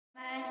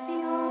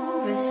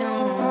Hi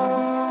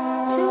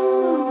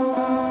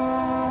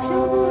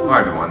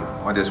everyone,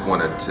 I just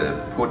wanted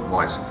to put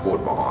my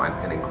support behind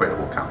an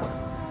incredible couple.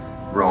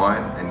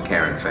 Ryan and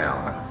Karen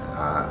Fowler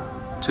are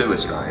two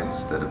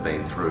Australians that have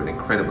been through an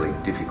incredibly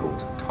difficult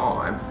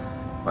time,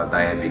 but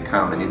they have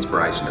become an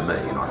inspiration to me,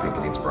 and I think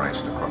an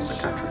inspiration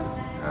across the country.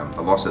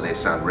 The loss of their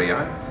son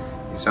Rio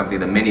is something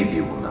that many of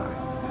you will know,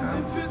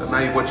 but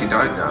maybe what you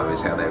don't know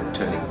is how they're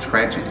turning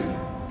tragedy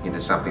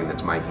into something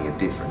that's making a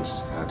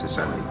difference to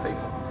so many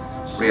people.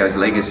 Rio's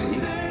legacy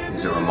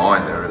is a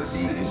reminder of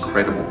the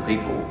incredible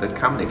people that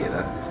come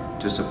together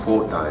to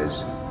support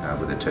those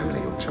with a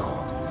terminally ill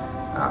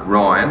child.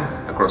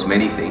 Ryan, across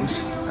many things,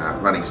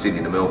 running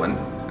Sydney to Melbourne,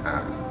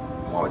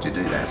 why would you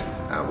do that?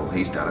 Well,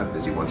 he's done it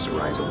because he wants to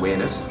raise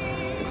awareness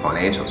and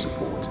financial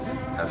support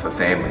for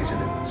families in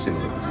a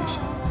similar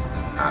position.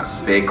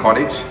 Baird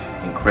Cottage,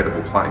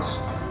 incredible place.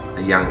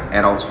 A young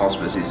adults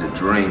hospice is a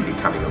dream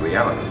becoming a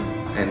reality,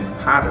 and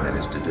part of that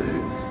is to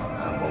do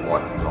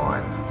what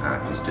Ryan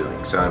is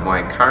doing. So my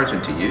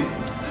encouragement to you,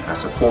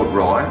 support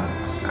Ryan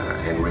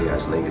and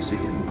Rio's legacy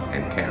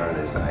and Karen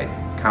as they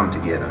come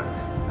together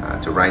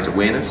to raise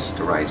awareness,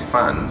 to raise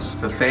funds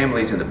for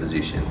families in a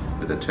position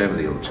with a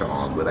terminally ill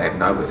child where they have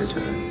nowhere to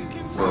turn.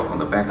 Well, on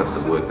the back of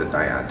the work that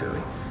they are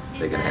doing,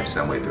 they're going to have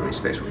somewhere very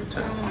special to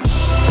turn.